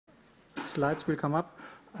slides will come up,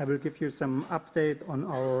 I will give you some update on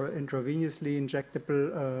our intravenously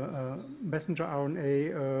injectable messenger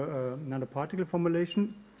RNA nanoparticle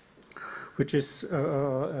formulation, which is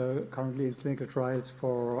currently in clinical trials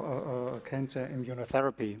for cancer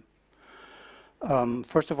immunotherapy.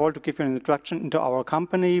 First of all, to give you an introduction into our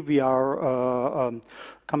company, we are a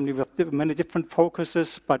company with many different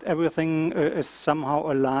focuses, but everything is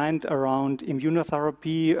somehow aligned around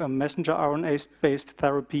immunotherapy, messenger RNA-based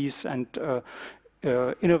therapies, and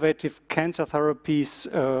innovative cancer therapies,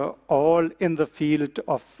 all in the field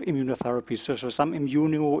of immunotherapy. So some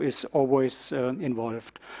immuno is always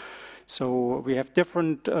involved. So we have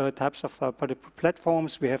different types of therapeutic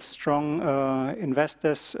platforms. We have strong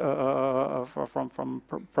investors from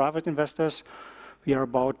private investors. We are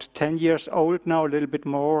about 10 years old now, a little bit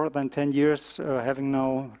more than 10 years, having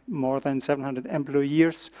now more than 700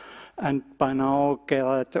 employees, and by now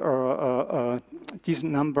gathered a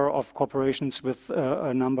decent number of corporations with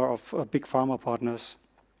a number of big pharma partners.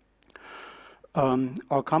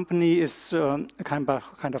 Our company is kind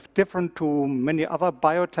of different to many other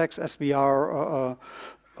biotechs, as we are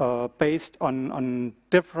based on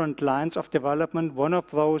different lines of development. One of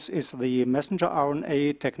those is the messenger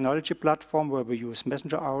RNA technology platform, where we use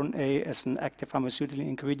messenger RNA as an active pharmaceutical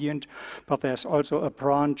ingredient, but there's also a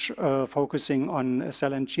branch focusing on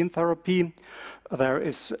cell and gene therapy. There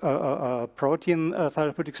is a protein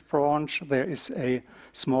therapeutics branch. There is a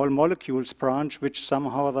small molecules branch, which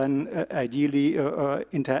somehow then ideally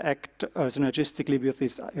interact synergistically with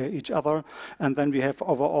each other. And then we have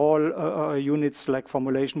overall units like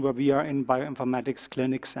formulation, where we are in bioinformatics,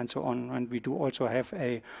 clinics, and so on. And we do also have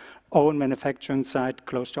a own manufacturing site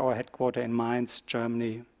close to our headquarters in Mainz,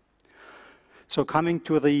 Germany. So coming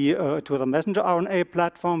to the messenger RNA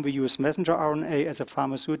platform, we use messenger RNA as a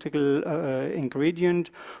pharmaceutical ingredient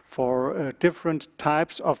for different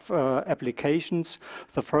types of applications.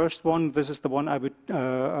 The first one, this is the one I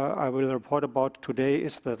will report about today,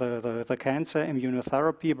 is the cancer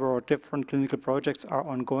immunotherapy, where different clinical projects are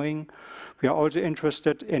ongoing. We are also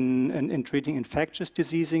interested in treating infectious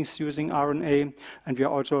diseases using RNA, and we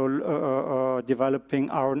are also developing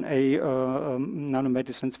RNA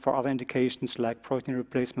nanomedicines for other indications like protein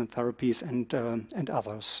replacement therapies and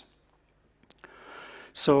others.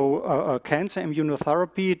 So cancer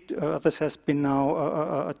immunotherapy, this has been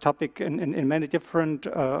now a topic in many different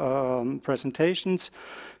presentations.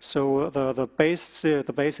 So the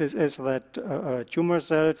basis is that tumor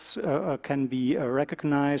cells can be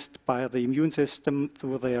recognized by the immune system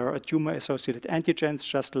through their tumor-associated antigens,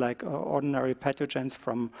 just like ordinary pathogens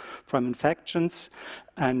from infections.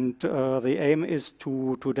 And the aim is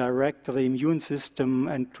to direct the immune system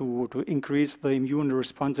and to increase the immune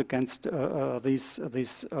response against these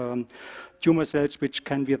tumor cells, which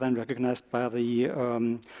can be then recognized by the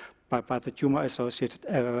tumor-associated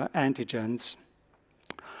antigens.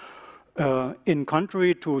 In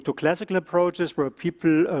contrary to classical approaches where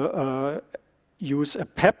people use a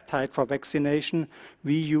peptide for vaccination,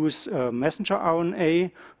 we use messenger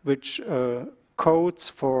RNA, which codes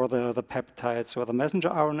for the peptide. So the messenger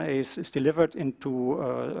RNA is delivered into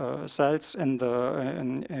cells in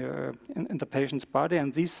the patient's body,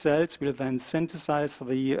 and these cells will then synthesize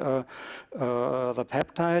the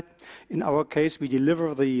peptide. In our case, we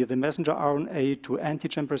deliver the messenger RNA to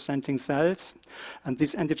antigen-presenting cells, and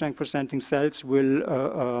these antigen-presenting cells will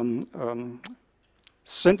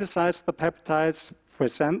synthesize the peptides,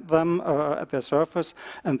 present them at their surface,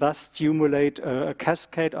 and thus stimulate a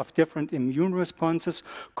cascade of different immune responses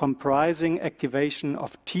comprising activation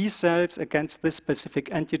of T cells against this specific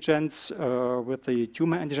antigens with the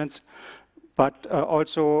tumor antigens, but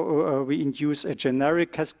also we induce a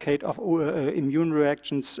generic cascade of immune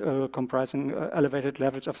reactions comprising elevated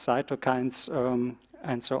levels of cytokines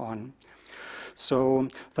and so on. So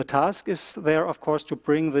the task is there, of course, to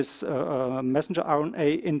bring this messenger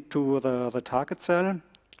RNA into the target cell.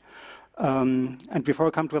 And before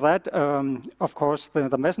I come to that, of course,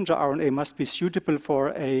 the messenger RNA must be suitable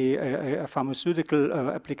for a pharmaceutical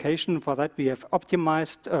application. For that, we have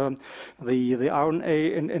optimized the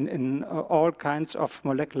RNA in all kinds of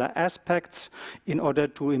molecular aspects in order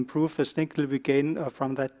to improve the signal we gain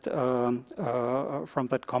from that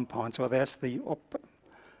compound. So there's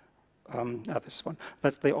this one.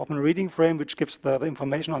 That's the open reading frame, which gives the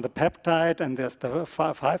information on the peptide, and there's the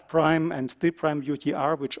 5' and 3'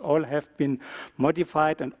 UTR, which all have been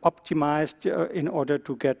modified and optimized in order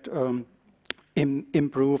to get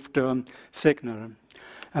improved signal.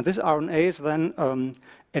 And this RNA is then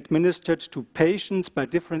administered to patients by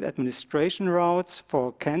different administration routes.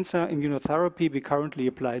 For cancer immunotherapy, we currently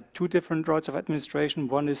apply 2 different routes of administration.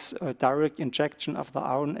 One is a direct injection of the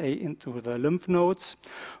RNA into the lymph nodes.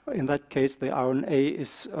 In that case, the RNA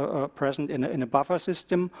is present in a buffer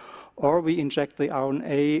system. Or we inject the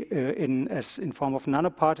RNA in form of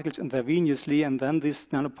nanoparticles intravenously, and then these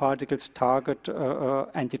nanoparticles target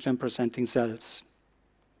antigen-presenting cells.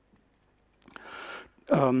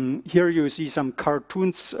 Here you see some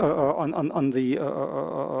cartoons on the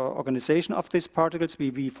organization of these particles.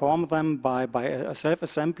 We form them by a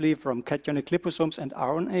self-assembly from cationic liposomes and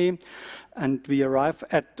RNA, and we arrive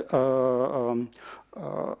at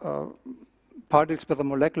particles with a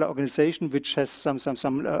molecular organization which has some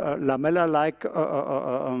lamella-like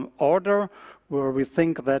order, where we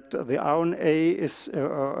think that the RNA is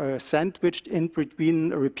sandwiched in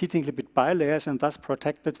between repeating lipid bilayers and thus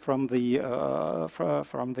protected from the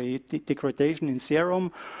degradation in serum,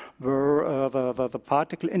 where the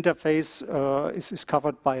particle interface is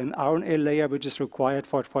covered by an RNA layer which is required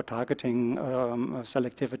for targeting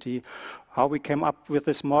selectivity. How we came up with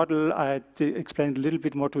this model, I explained a little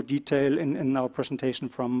bit more to detail in our presentation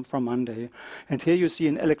from Monday. And here you see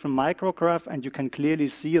an electron micrograph, and you can clearly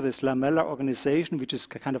see this lamellar organization, which is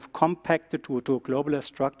kind of compacted to a globular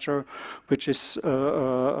structure, which is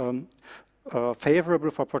favorable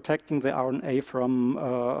for protecting the RNA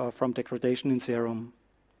from degradation in serum.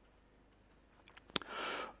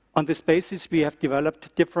 On this basis, we have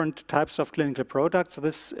developed different types of clinical products.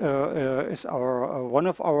 This is one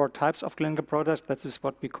of our types of clinical products. That is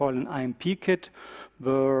what we call an IMP kit,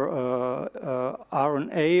 where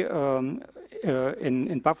RNA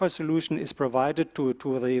in buffer solution is provided to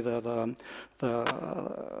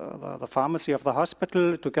the pharmacy of the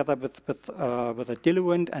hospital, together with a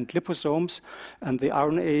diluent and liposomes, and the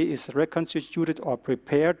RNA is reconstituted or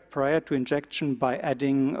prepared prior to injection by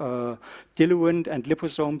adding diluent and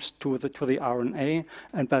liposomes to the RNA,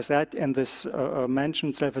 and by that, in this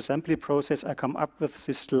mentioned self-assembly process, I come up with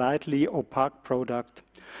this slightly opaque product.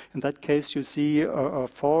 In that case, you see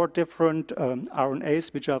 4 different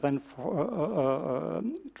RNAs, which are then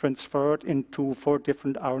transferred into 4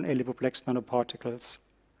 different RNA lipoplex nanoparticles.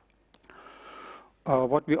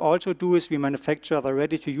 What we also do is we manufacture the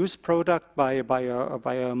ready-to-use product by a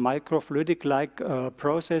microfluidic-like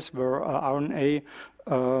process, where RNA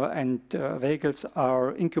and vehicles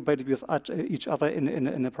are incubated with each other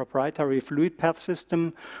in a proprietary fluid path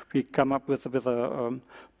system. We come up with a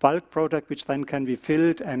bulk product which then can be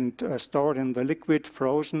filled and stored in the liquid,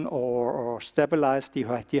 frozen, or stabilized,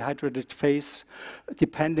 dehydrated phase,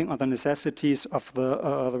 depending on the necessities of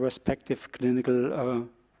the respective clinical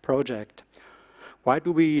project. Why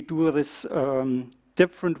do we do this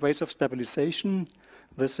different ways of stabilization?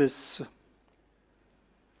 This is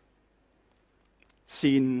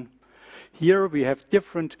seen here. We have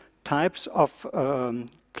different types of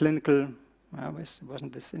clinical,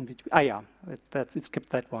 wasn't this in between? It skipped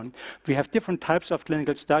that one. We have different types of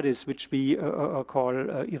clinical studies, which we call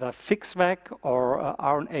either FixVac or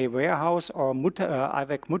RNA warehouse or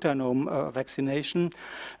IVAC mutanome vaccination,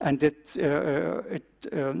 and it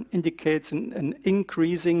indicates an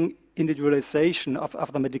increasing individualization of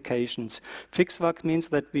the medications. FixVac means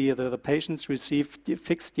that the patients receive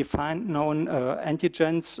fixed defined known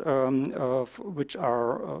antigens which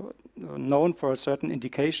are known for a certain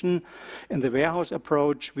indication. In the warehouse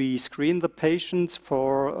approach, we screen the patients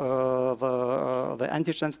for the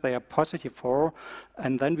antigens they are positive for,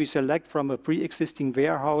 and then we select from a pre-existing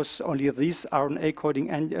warehouse only these RNA coding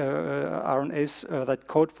RNAs that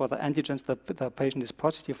code for the antigens that the patient is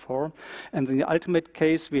positive for. And in the ultimate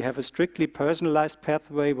case, we have a strictly personalized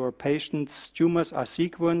pathway where patients' tumors are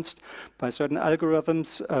sequenced by certain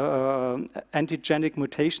algorithms. Antigenic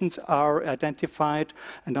mutations are identified,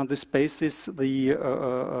 and on this basis, the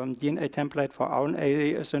DNA template for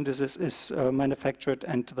RNA synthesis is manufactured,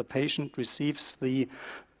 and the patient receives the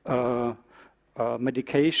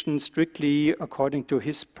medication strictly according to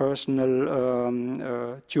his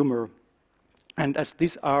personal tumor. And as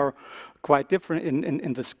these are quite different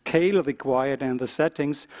in the scale required and the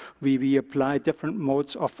settings, we apply different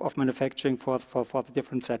modes of manufacturing for the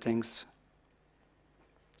different settings.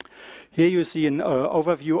 Here you see an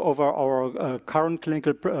overview over our current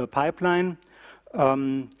clinical pipeline.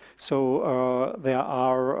 There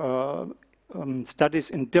are studies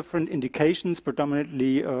in different indications,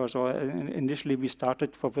 predominantly, initially we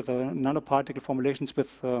started with nanoparticle formulations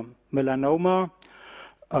with melanoma,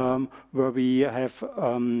 where we have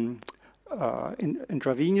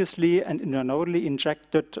intravenously and intranodally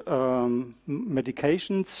injected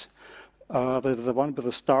medications The one with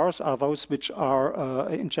the stars are those which are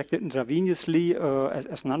injected intravenously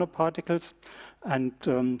as nanoparticles.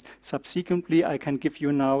 And subsequently, I can give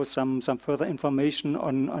you now some further information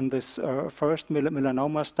on this first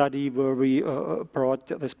melanoma study where we brought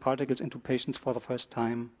these particles into patients for the first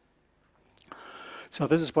time. So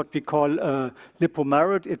this is what we call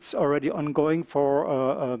lipomerit. It's already ongoing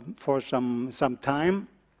for some time.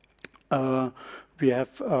 We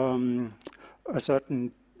have a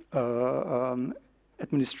certain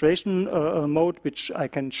administration mode, which I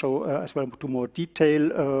can show as well to more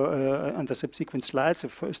detail on the subsequent slides,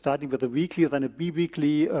 starting with a weekly, then a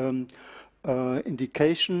biweekly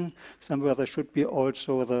indication. Somewhere there should be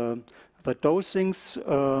also the dosings.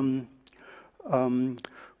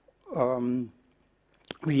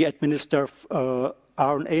 We administer RNA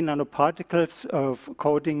nanoparticles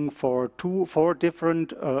coding for 4 different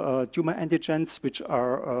tumor antigens, which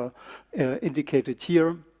are indicated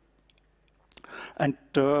here. And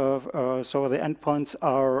so the endpoints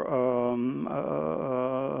are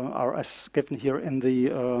as given here in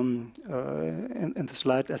the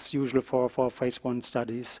slide as usual for phase 1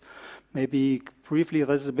 studies. Maybe briefly,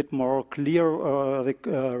 this is a bit more clear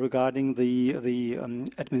regarding the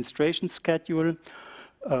administration schedule.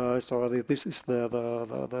 So this is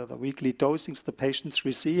the weekly dosings the patients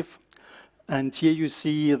receive. And here you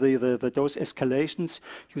see the dose escalations.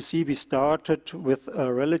 You see we started with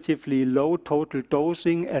a relatively low total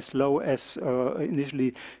dosing, as low as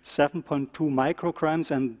initially 7.2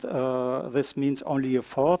 micrograms, and this means only a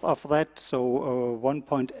fourth of that, so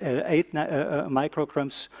 1.8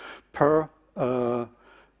 micrograms per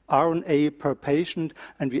RNA per patient,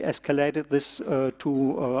 and we escalated this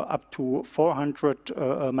to up to 400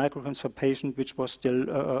 micrograms per patient, which was still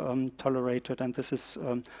tolerated, and this is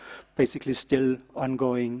basically still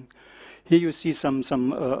ongoing. Here you see some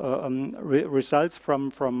results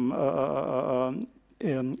from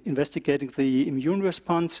investigating the immune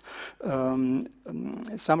response.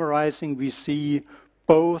 Summarizing, we see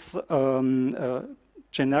both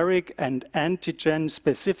generic and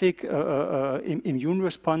antigen-specific immune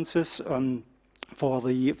responses. For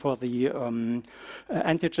the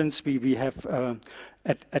antigens we have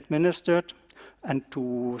administered, and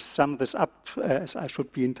to sum this up, as I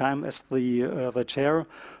should be in time as the chair.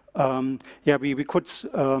 We could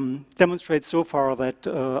demonstrate so far that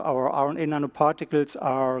our RNA nanoparticles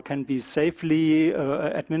can be safely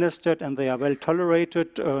administered, and they are well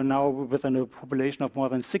tolerated now within a population of more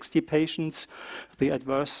than 60 patients. The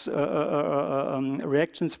adverse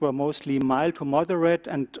reactions were mostly mild to moderate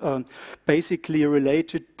and basically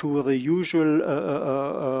related to the usual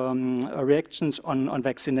reactions on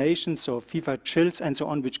vaccination, so fever, chills, and so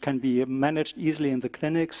on, which can be managed easily in the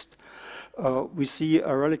clinics. We see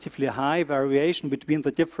a relatively high variation between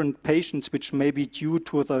the different patients, which may be due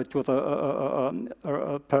to the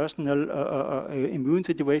personal immune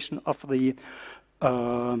situation of the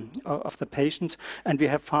patients, and we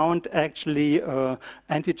have found actually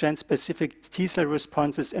antigen-specific T-cell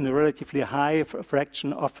responses in a relatively high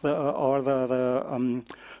fraction of the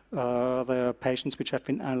patients which have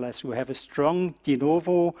been analyzed. We have a strong de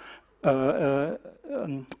novo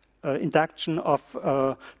induction of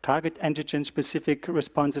target antigen-specific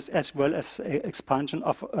responses, as well as expansion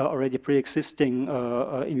of already pre-existing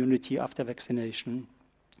immunity after vaccination.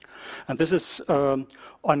 And this is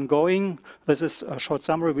ongoing. This is a short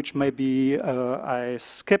summary, which maybe I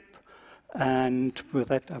skip. And with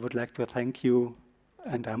that, I would like to thank you.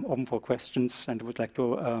 And I'm open for questions. And I would like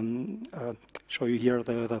to show you here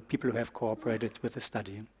the people who have cooperated with the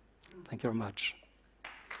study. Thank you very much.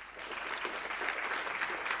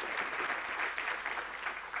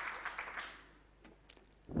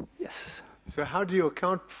 Yes. So how do you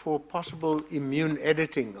account for possible immune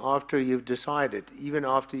editing after you've decided, even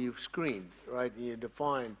after you've screened, right? You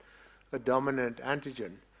define a dominant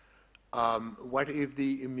antigen. What if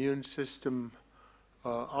the immune system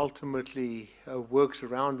ultimately works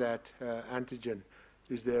around that antigen?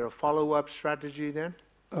 Is there a follow-up strategy then?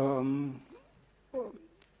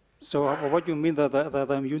 So what do you mean that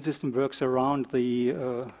the immune system works around the...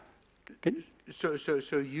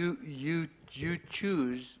 So you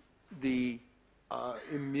choose the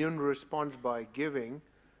immune response by giving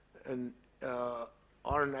an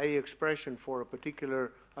RNA expression for a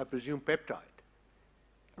particular, I presume, peptide.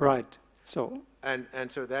 Right. So and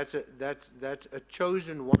so that's a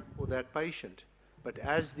chosen one for that patient. But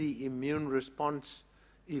as the immune response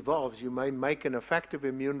evolves, you may make an effective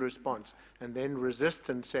immune response, and then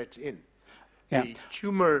resistance sets in. Yeah. The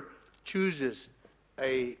tumor chooses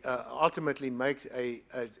ultimately makes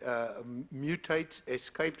mutates,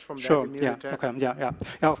 escapes from that Sure. immune Yeah. attack? Okay. Yeah. Yeah.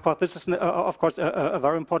 Yeah. Of course, this is of course a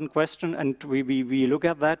very important question, and we look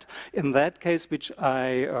at that. In that case, which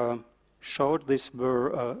I showed, these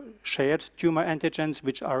were shared tumor antigens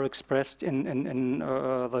which are expressed in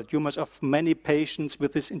the tumors of many patients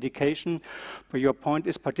with this indication. But your point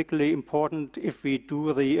is particularly important if we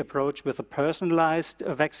do the approach with a personalized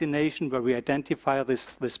vaccination, where we identify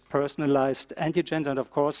this personalized antigens, and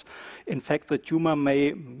of course, in fact, the tumor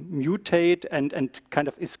may mutate and kind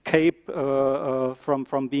of escape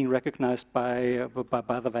from being recognized by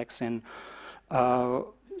the vaccine.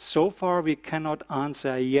 So far, we cannot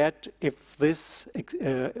answer yet if this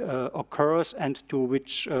occurs and to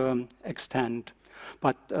which extent.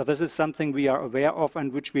 But this is something we are aware of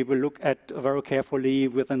and which we will look at very carefully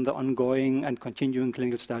within the ongoing and continuing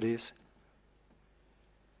clinical studies.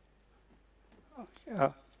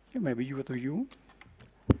 Maybe you to you.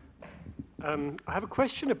 I have a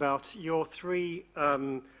question about your three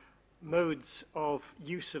modes of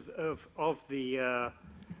use of the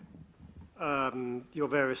your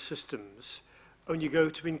various systems. When you go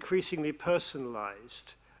to increasingly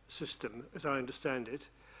personalized system, as I understand it,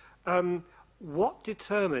 what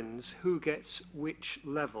determines who gets which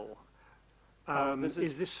level?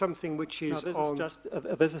 Is this something which is no,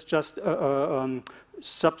 this is just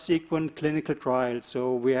subsequent clinical trials.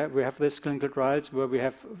 So we have these clinical trials where we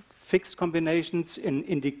have fixed combinations in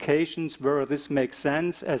indications where this makes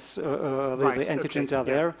sense, as the antigens are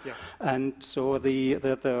there. Yeah. And so the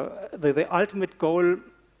ultimate goal,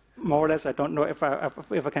 more or less, I don't know if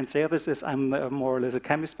I can say this, is I'm more or less a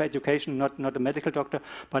chemist by education, not a medical doctor,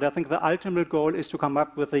 but I think the ultimate goal is to come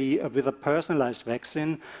up with a personalized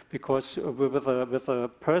vaccine, because with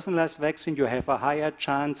a personalized vaccine you have a higher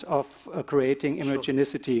chance of creating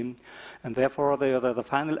immunogenicity. And therefore the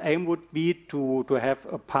final aim would be to have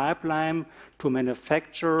a pipeline to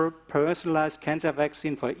manufacture personalized cancer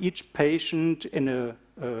vaccine for each patient in a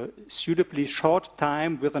suitably short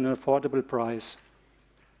time with an affordable price.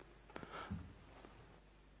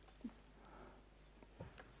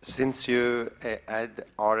 Since you add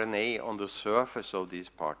RNA on the surface of these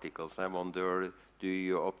particles, I wonder, do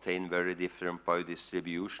you obtain very different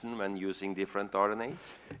biodistribution when using different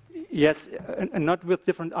RNAs? Yes, and not with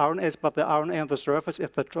different RNAs, but the RNA on the surface is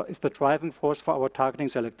the driving force for our targeting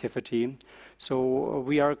selectivity. So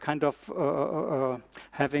we are kind of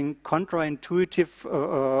having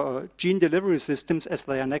contraintuitive gene delivery systems, as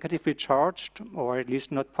they are negatively charged, or at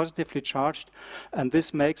least not positively charged, and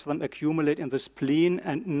this makes them accumulate in the spleen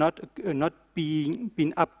and not being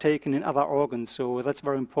uptaken in other organs. So that's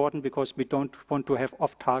very important, because we don't want to have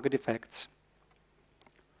off-target effects.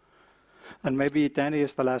 And maybe Danny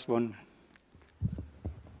is the last one.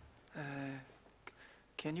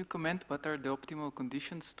 Can you comment what are the optimal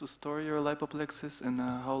conditions to store your lipoplexes and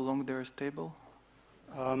how long they are stable?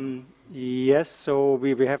 Yes, so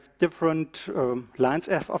we have different lines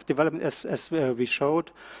of development, as we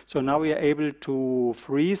showed. So now we are able to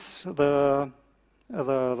freeze the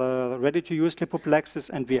ready-to-use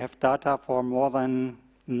lipoplexes, and we have data for more than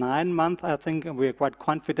 9 months, I think, and we are quite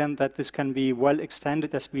confident that this can be well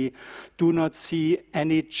extended, as we do not see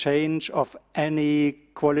any change of any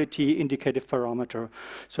quality indicative parameter.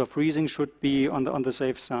 So freezing should be on the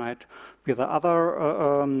safe side. With the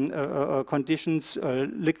other conditions,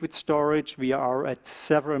 liquid storage, we are at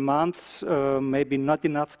several months, maybe not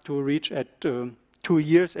enough to reach at 2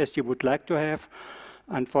 years as you would like to have.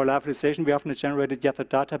 And for lyophilization, we haven't generated yet the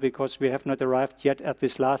data, because we have not arrived yet at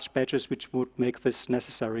these last batches which would make this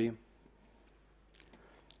necessary.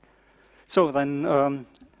 So then